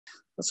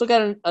Let's look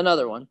at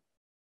another one.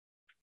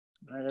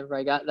 All right,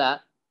 everybody got that?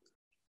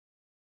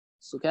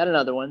 Let's look at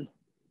another one.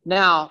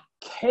 Now,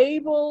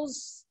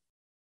 cables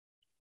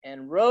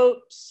and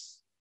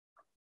ropes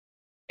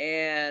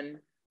and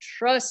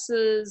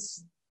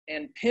trusses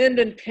and pinned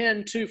and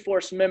pinned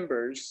two-force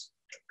members,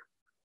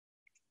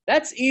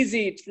 that's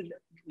easy.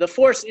 The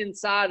force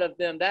inside of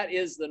them, that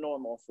is the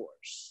normal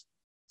force.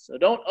 So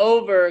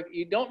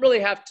you don't really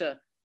have to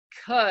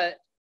cut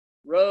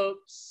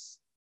ropes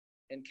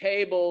and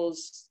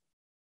cables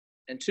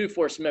and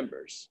two-force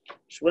members.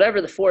 Just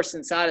whatever the force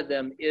inside of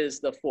them is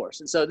the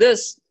force. And so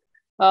this,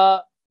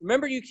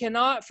 remember, you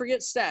cannot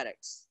forget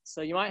statics.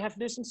 So you might have to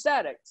do some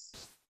statics.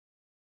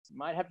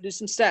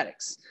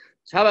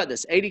 So how about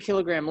this? 80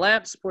 kilogram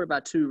lamp supported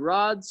by 2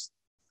 rods.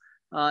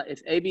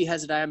 If AB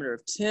has a diameter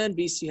of 10,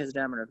 BC has a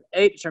diameter of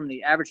 8, determine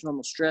the average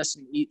normal stress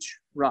in each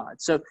rod.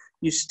 So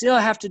you still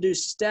have to do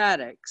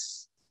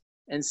statics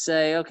and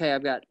say, okay,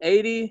 I've got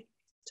 80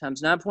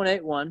 times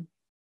 9.81.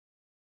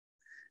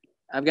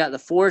 I've got the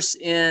force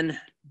in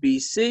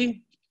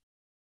BC,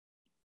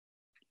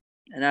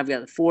 and I've got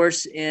the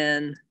force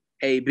in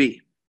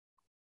AB.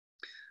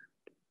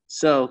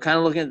 So kind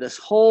of looking at this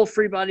whole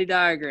free body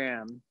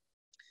diagram,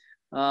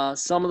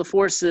 some of the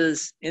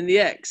forces in the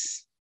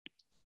X,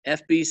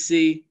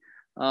 FBC,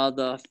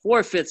 the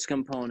 4/5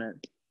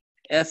 component,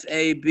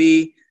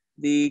 FAB,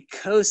 the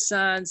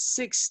cosine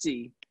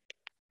 60,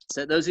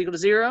 set those equal to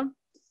 0.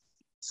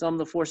 Some of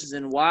the forces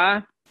in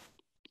Y,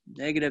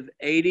 negative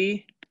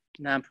 80,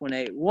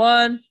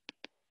 9.81,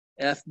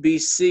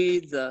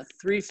 FBC, the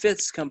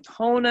 3/5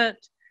 component,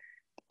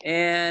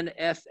 and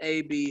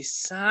FAB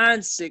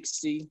sine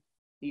 60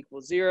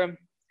 equals 0.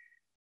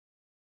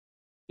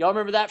 Y'all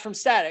remember that from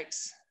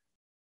statics?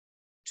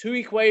 2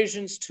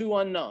 equations, 2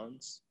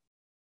 unknowns.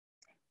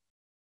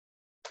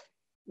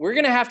 We're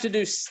going to have to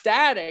do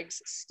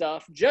statics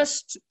stuff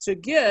just to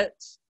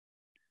get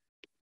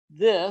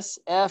this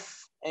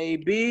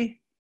FAB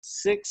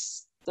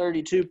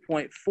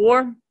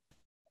 632.4,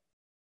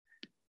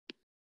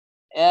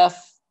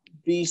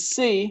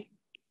 FBC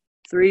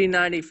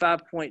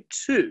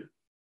 395.2.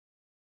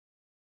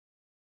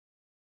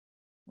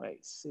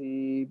 Wait,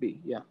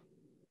 CB, yeah,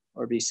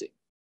 or BC.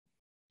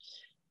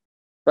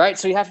 Right,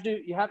 so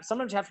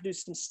sometimes you have to do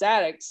some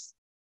statics.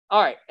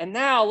 All right, and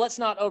now let's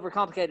not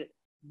overcomplicate it.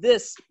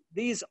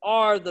 These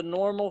are the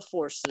normal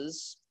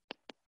forces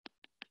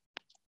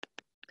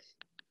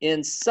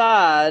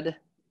inside,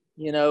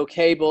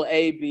 cable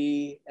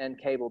AB and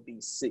cable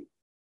BC.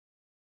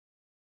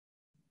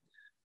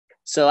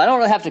 So I don't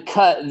really have to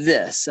cut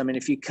this. I mean,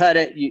 if you cut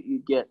it, you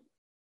get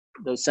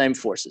those same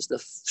forces. The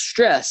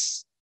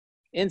stress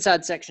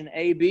inside section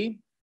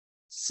AB,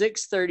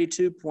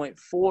 632.4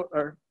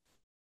 or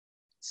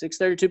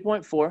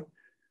 632.4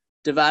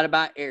 divided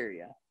by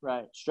area,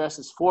 right? Stress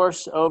is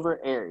force over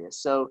area.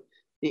 So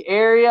the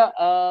area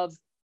of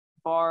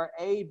bar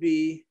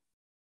AB,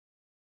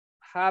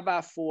 pi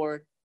by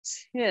 4,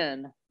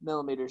 10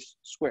 millimeters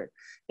squared.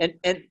 And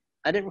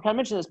I didn't kind of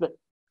mention this, but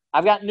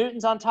I've got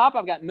newtons on top.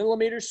 I've got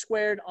millimeters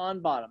squared on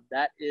bottom.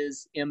 That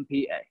is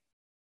MPa.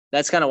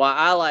 That's kind of why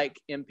I like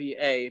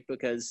MPa,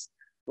 because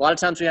a lot of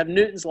times we have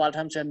newtons, a lot of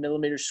times we have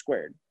millimeters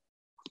squared.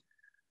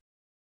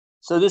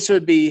 So this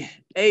would be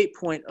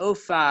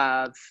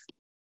 8.05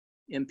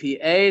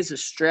 MPa is a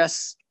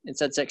stress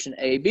inside section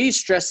AB,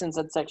 stress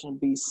inside section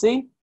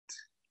BC,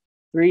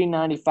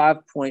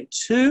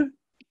 395.2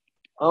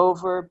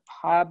 over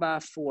pi by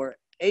 4,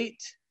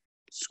 8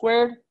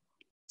 squared,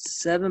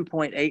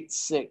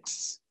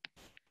 7.86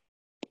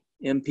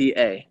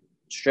 MPa,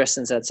 stress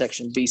inside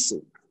section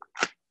BC.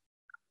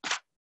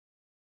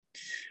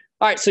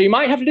 All right, so you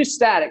might have to do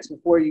statics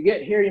before you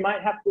get here. You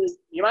might have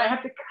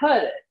to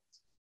cut it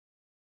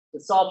to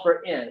solve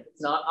for n.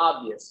 It's not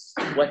obvious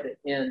what the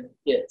n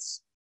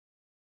is.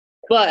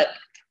 But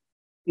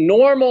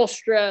normal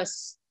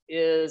stress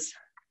is,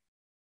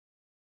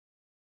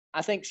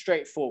 I think,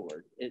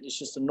 straightforward. It's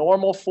just a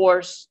normal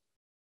force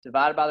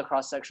divided by the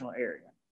cross-sectional area.